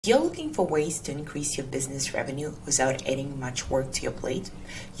If you're looking for ways to increase your business revenue without adding much work to your plate,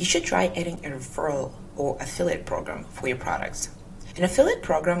 you should try adding a referral or affiliate program for your products. An affiliate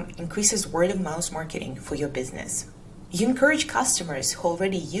program increases word-of-mouth marketing for your business. You encourage customers who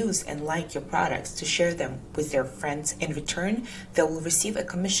already use and like your products to share them with their friends. In return, they will receive a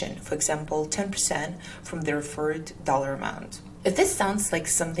commission, for example, 10% from the referred dollar amount. If this sounds like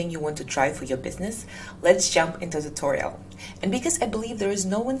something you want to try for your business, let's jump into the tutorial. And because I believe there is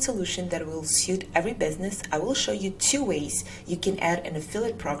no one solution that will suit every business, I will show you 2 ways you can add an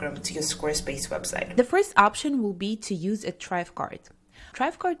affiliate program to your Squarespace website. The first option will be to use a Thrive card.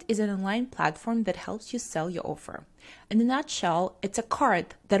 Thrive card is an online platform that helps you sell your offer. In a nutshell, it's a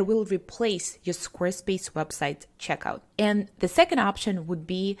card that will replace your Squarespace website checkout. And the second option would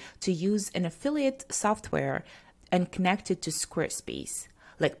be to use an affiliate software and connect it to Squarespace,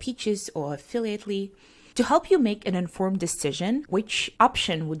 like Peaches or Affiliately, to help you make an informed decision which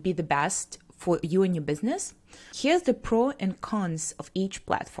option would be the best for you and your business. Here's the pros and cons of each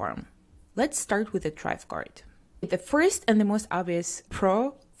platform. Let's start with the Thrive card. The first and the most obvious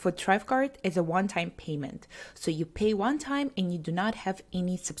pro for Thrive card is a one-time payment. So you pay one time and you do not have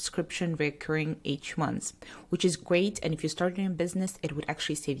any subscription recurring each month, which is great. And if you're starting a business, it would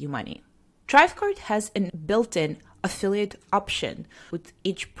actually save you money. Thrive card has a built-in affiliate option. With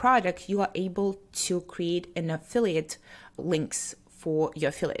each product, you are able to create an affiliate links for your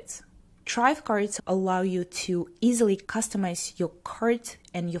affiliates. Thrive cards allow you to easily customize your cart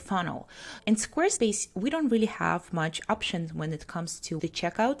and your funnel. In Squarespace, we don't really have much options when it comes to the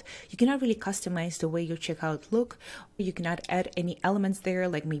checkout. You cannot really customize the way your checkout look. You cannot add any elements there,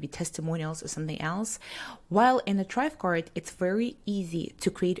 like maybe testimonials or something else. While in a Thrive card, it's very easy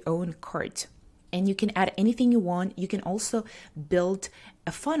to create your own cart. And you can add anything you want. You can also build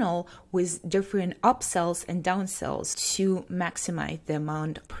a funnel with different upsells and downsells to maximize the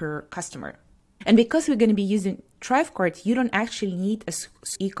amount per customer. And because we're going to be using Thrive card, you don't actually need an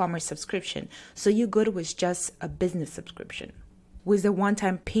e-commerce subscription. So you're good with just a business subscription. With the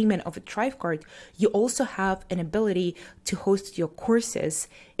one-time payment of a Thrive card, you also have an ability to host your courses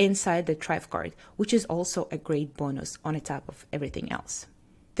inside the Thrive card, which is also a great bonus on the top of everything else.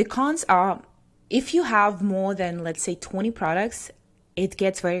 The cons are, if you have more than, let's say, 20 products, it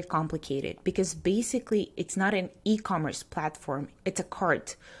gets very complicated because basically it's not an e-commerce platform, it's a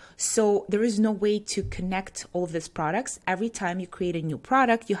cart. So there is no way to connect all of these products. Every time you create a new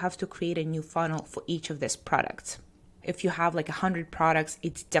product, you have to create a new funnel for each of these products. If you have like 100 products,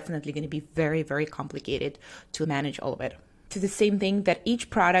 it's definitely going to be very, very complicated to manage all of it. It's the same thing that each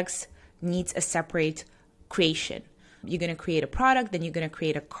product needs a separate creation. You're going to create a product, then you're going to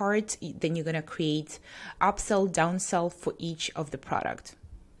create a cart, then you're going to create upsell, downsell for each of the product.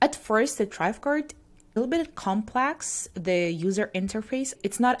 At first, the Thrive card, a little bit complex, the user interface.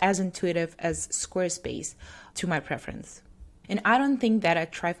 It's not as intuitive as Squarespace to my preference. And I don't think that a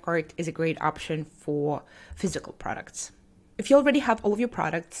Thrive card is a great option for physical products. If you already have all of your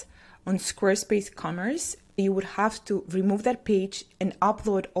products on Squarespace Commerce, you would have to remove that page and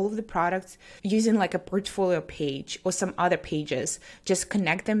upload all of the products using like a portfolio page or some other pages. Just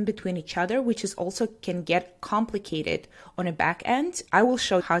connect them between each other, which is also can get complicated on a back end. I will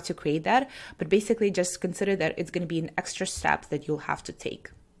show how to create that, but basically just consider that it's going to be an extra step that you'll have to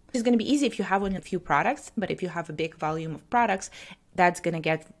take. It's going to be easy if you have only a few products, but if you have a big volume of products, that's going to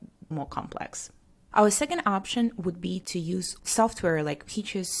get more complex. Our second option would be to use software like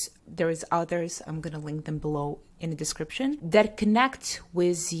Peaches. There is others, I'm going to link them below in the description, that connect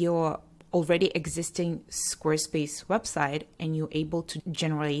with your already existing Squarespace website and you're able to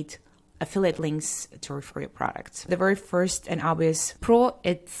generate affiliate links to refer your products. The very first and obvious pro,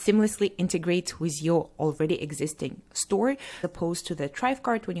 it seamlessly integrates with your already existing store, as opposed to the Thrive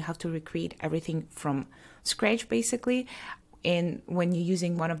card when you have to recreate everything from scratch basically. And when you're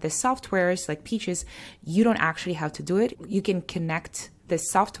using one of the softwares like Peaches, you don't actually have to do it. You can connect the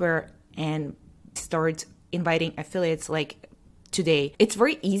software and start inviting affiliates like today. It's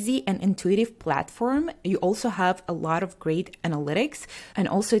very easy and intuitive platform. You also have a lot of great analytics, and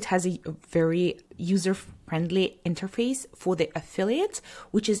also it has a very user-friendly interface for the affiliates,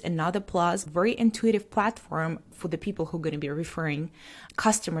 which is another plus. Very intuitive platform for the people who are going to be referring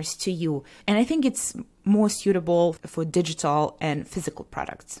customers to you. And I think it's more suitable for digital and physical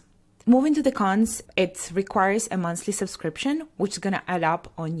products. Moving to the cons, it requires a monthly subscription, which is going to add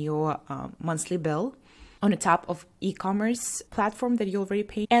up on your monthly bill on the top of e-commerce platform that you already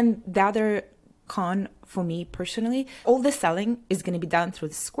pay. And the other con for me personally, all the selling is going to be done through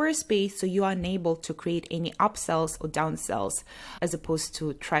the Squarespace, so you are unable to create any upsells or downsells, as opposed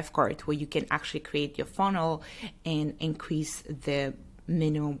to Thrive card, where you can actually create your funnel and increase the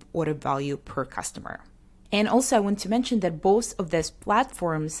minimum order value per customer. And also I want to mention that both of these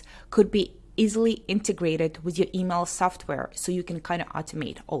platforms could be easily integrated with your email software, so you can kind of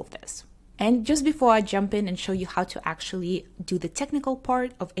automate all of this. And just before I jump in and show you how to actually do the technical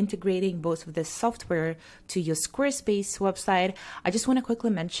part of integrating both of this software to your Squarespace website, I just want to quickly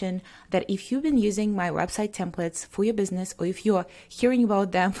mention that if you've been using my website templates for your business, or if you're hearing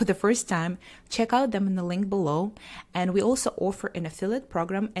about them for the first time, check out them in the link below. And we also offer an affiliate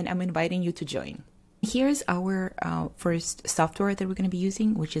program, and I'm inviting you to join. Here's our first software that we're going to be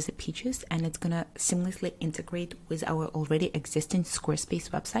using, which is Peaches, and it's going to seamlessly integrate with our already existing Squarespace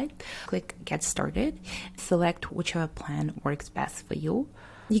website. Click Get Started, select whichever plan works best for you.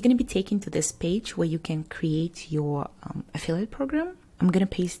 You're going to be taken to this page where you can create your affiliate program. I'm going to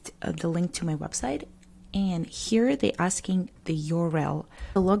paste the link to my website, and here they're asking the URL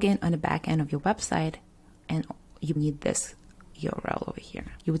to log in on the back end of your website, and you need this URL over here.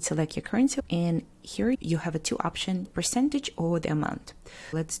 You would select your currency, and here you have a two option, percentage or the amount.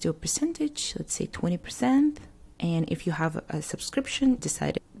 Let's do a percentage, let's say 20%. And if you have a subscription,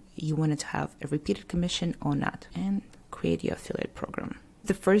 decide you wanted to have a repeated commission or not, and create your affiliate program.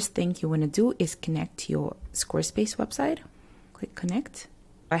 The first thing you want to do is connect to your Squarespace website. Click connect.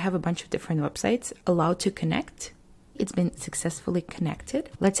 I have a bunch of different websites allowed to connect. It's been successfully connected.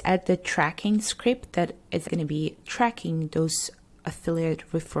 Let's add the tracking script that is going to be tracking those affiliate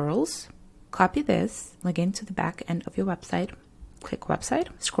referrals. Copy this, log into the back end of your website, click website,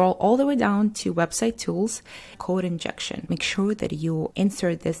 scroll all the way down to website tools, code injection. Make sure that you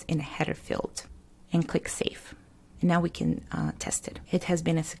insert this in a header field and click save. And now we can test it. It has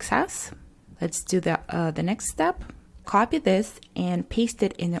been a success. Let's do the next step. Copy this and paste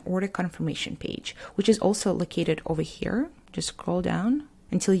it in the order confirmation page, which is also located over here. Just scroll down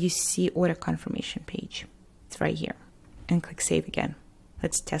until you see order confirmation page. It's right here, and click save again.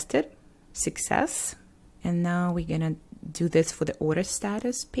 Let's test it. Success. And now we're gonna do this for the order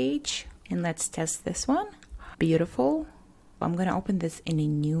status page, and let's test this one. Beautiful. I'm gonna open this in a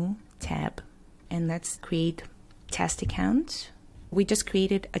new tab, and let's create test account. We just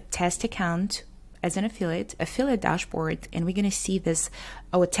created a test account as an affiliate dashboard, and we're going to see this.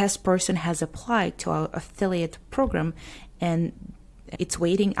 Our test person has applied to our affiliate program, and it's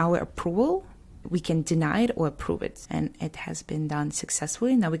waiting our approval. We can deny it or approve it, and it has been done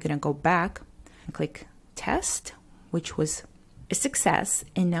successfully. Now we're going to go back and click test, which was a success,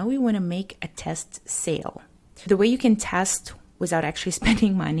 and now we want to make a test sale. The way you can test without actually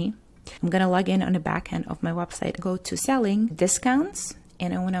spending money, I'm going to log in on the back end of my website, go to selling, discounts,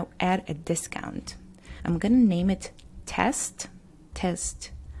 and I want to add a discount. I'm going to name it test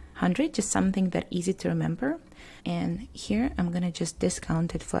 100, just something that easy to remember. And here I'm going to just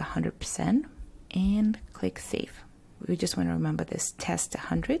discount it for 100% and click save. We just want to remember this test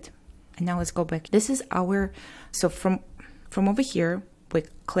 100. And now let's go back. This is our, so from over here, we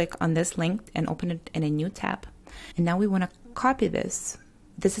click on this link and open it in a new tab. And now we want to copy this.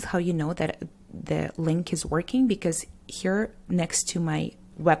 This is how you know that the link is working, because here next to my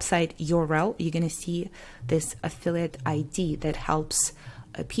website URL, you're going to see this affiliate ID that helps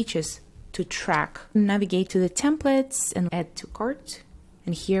Peaches to track. Navigate to the templates and add to cart.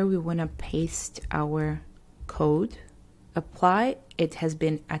 And here we want to paste our code. Apply. It has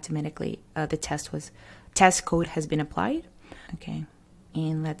been automatically, the test code has been applied. Okay.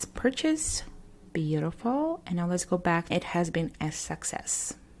 And let's purchase. Beautiful. And now let's go back. It has been a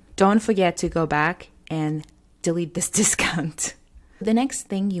success. Don't forget to go back and delete this discount. The next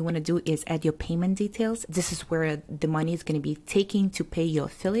thing you want to do is add your payment details. This is where the money is going to be taken to pay your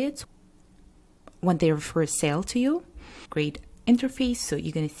affiliates when they refer a sale to you. Great interface. So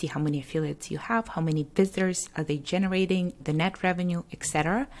you're going to see how many affiliates you have, how many visitors are they generating, the net revenue,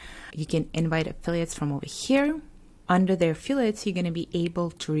 etc. You can invite affiliates from over here. Under their affiliates, you're going to be able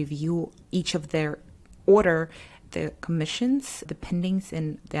to review each of their order, the commissions, the pendings,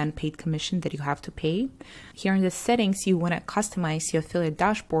 and the unpaid commission that you have to pay. Here in the settings, you want to customize your affiliate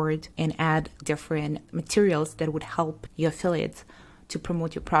dashboard and add different materials that would help your affiliates to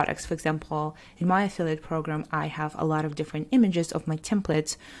promote your products. For example, in my affiliate program, I have a lot of different images of my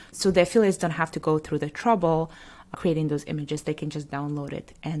templates, so the affiliates don't have to go through the trouble of creating those images. They can just download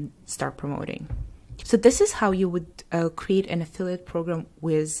it and start promoting. So this is how you would create an affiliate program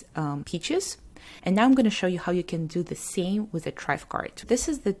with Peaches. And now I'm going to show you how you can do the same with a Thrive card. This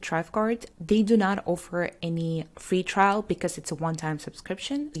is the Thrive card. They do not offer any free trial because it's a one-time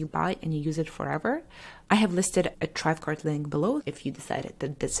subscription. You buy and you use it forever. I have listed a Thrive card link below if you decided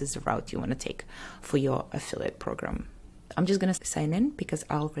that this is the route you want to take for your affiliate program. I'm just going to sign in because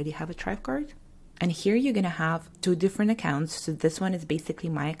I already have a Thrive card. And here you're going to have two different accounts. So this one is basically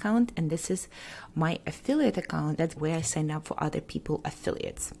my account, and this is my affiliate account. That's where I sign up for other people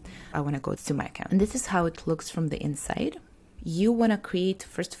affiliates. I want to go to my account. And this is how it looks from the inside. You want to create,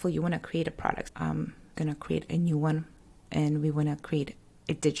 first of all, you want to create a product. I'm going to create a new one, and we want to create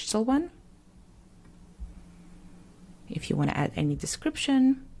a digital one. If you want to add any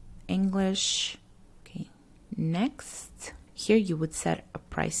description, English, okay, next. Here you would set a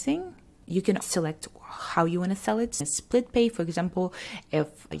pricing. You can select how you want to sell it. Split pay, for example,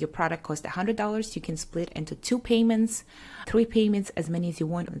 if your product costs $100, you can split into 2 payments, 3 payments, as many as you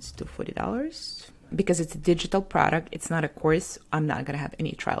want. Let's do $40. Because it's a digital product, it's not a course, I'm not going to have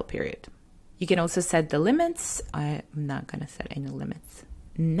any trial period. You can also set the limits. I'm not going to set any limits.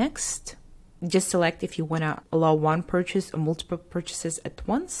 Next, just select if you want to allow one purchase or multiple purchases at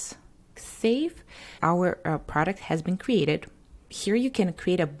once. Save. Our product has been created. Here you can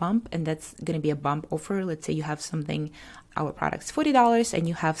create a bump, and that's going to be a bump offer. Let's say you have something, our product's $40, and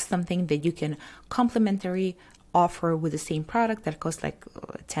you have something that you can complimentary offer with the same product that costs like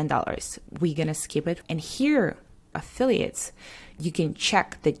 $10. We're going to skip it. And here, affiliates, you can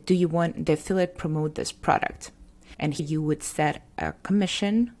check that do you want the affiliate promote this product? And here you would set a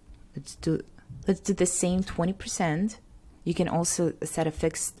commission. Let's do the same 20%. You can also set a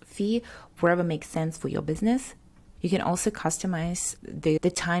fixed fee, wherever makes sense for your business. You can also customize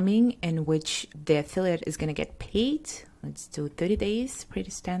the timing in which the affiliate is going to get paid. Let's do 30 days, pretty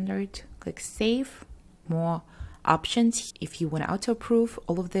standard. Click save. More options if you want to auto approve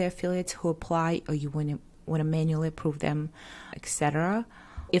all of the affiliates who apply, or you want to manually approve them, etc.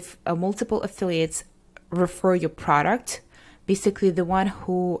 If multiple affiliates refer your product, basically the one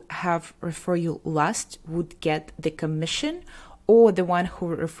who have refer you last would get the commission, or the one who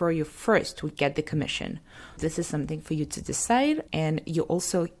refer you first would get the commission. This is something for you to decide. And you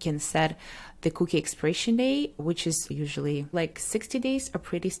also can set the cookie expiration day, which is usually like 60 days, are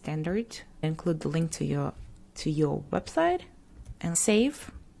pretty standard. Include the link to your website and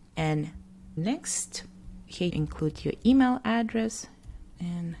save. And next, here include your email address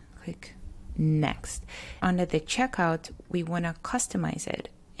and click next. Under the checkout, we want to customize it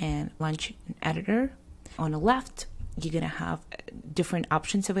and launch an editor. On the left, you're going to have different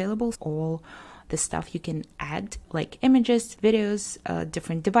options available. All the stuff you can add, like images, videos,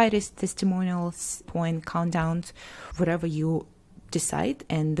 different devices, testimonials, point countdowns, whatever you decide.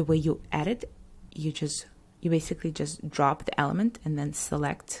 And the way you add it, you basically just drop the element and then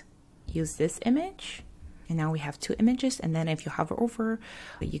select, use this image. And now we have 2 images. And then if you hover over,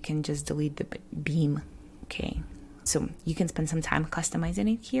 you can just delete the beam. Okay. So you can spend some time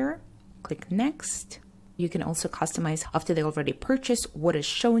customizing it here. Click next. You can also customize after they already purchased what is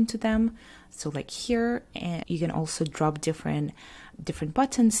shown to them. So like here, and you can also drop different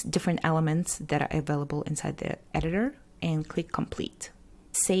buttons, different elements that are available inside the editor, and click complete.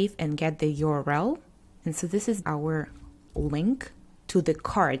 Save and get the URL. And so this is our link to the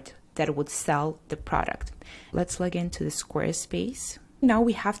cart that would sell the product. Let's log into the Squarespace. Now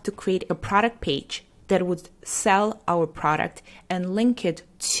we have to create a product page that would sell our product and link it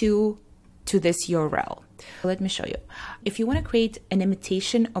to this URL. Let me show you. If you want to create an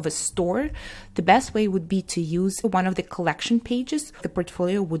imitation of a store, the best way would be to use one of the collection pages. The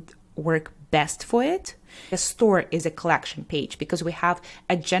portfolio would work best for it. A store is a collection page because we have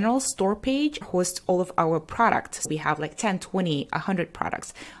a general store page hosts all of our products. We have like 10, 20, 100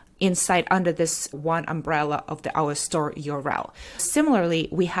 products inside under this one umbrella of our store URL. Similarly,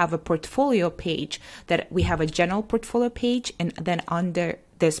 we have a portfolio page that we have a general portfolio page, and then under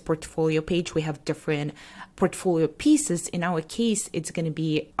this portfolio page, we have different portfolio pieces. In our case, it's going to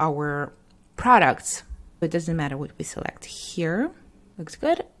be our products. It doesn't matter what we select here. Looks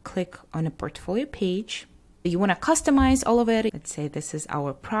good. Click on a portfolio page. You want to customize all of it. Let's say this is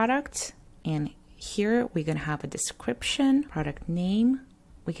our product. And here we're going to have a description, product name.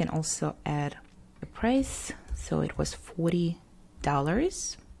 We can also add the price. So it was $40.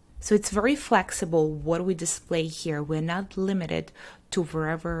 So it's very flexible what we display here. We're not limited to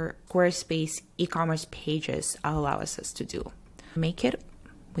wherever Squarespace e-commerce pages allow us to do. Make it.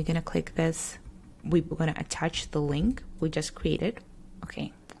 We're going to click this. We're going to attach the link we just created.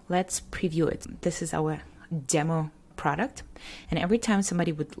 Okay, let's preview it. This is our demo product. And every time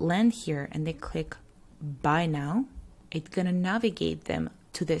somebody would land here and they click buy now, it's going to navigate them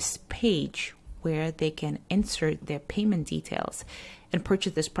to this page where they can insert their payment details and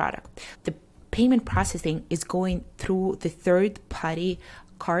purchase this product. The payment processing is going through the third-party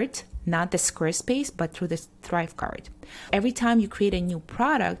cart, not the Squarespace, but through the Thrive cart. Every time you create a new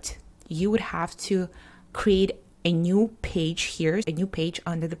product, you would have to create a new page here, a new page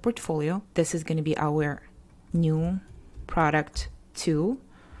under the portfolio. This is going to be our new product 2.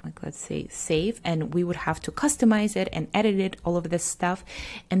 Like, let's say save, and we would have to customize it and edit it, all of this stuff.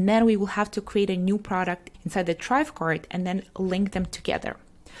 And then we will have to create a new product inside the Thrive cart and then link them together.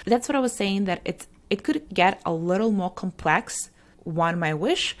 That's what I was saying, that it could get a little more complex. One might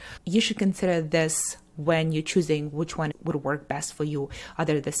wish. You should consider this when you're choosing which one would work best for you,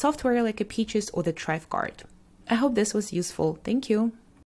 either the software like a Peaches or the Thrive cart. I hope this was useful. Thank you.